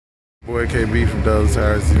Boy KB from Dozen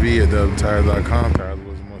Tires TV at DozenTires.com. Tires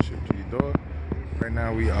was more shipped to your door. Right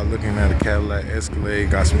now we are looking at a Cadillac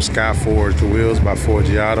Escalade. Got some Sky Forged wheels by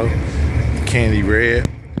Forgiato, candy red.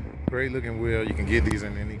 Great looking wheel. You can get these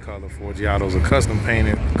in any color. Forgiatos are custom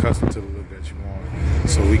painted, custom to the look that you want.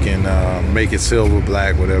 So we can make it silver,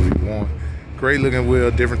 black, whatever you want. Great looking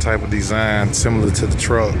wheel, different type of design, similar to the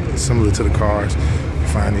truck, similar to the cars.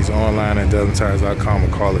 Find these online at DozenTires.com or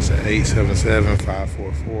call us at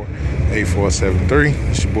 877-544-8473.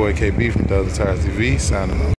 It's your boy KB from Dozen Tires TV signing off.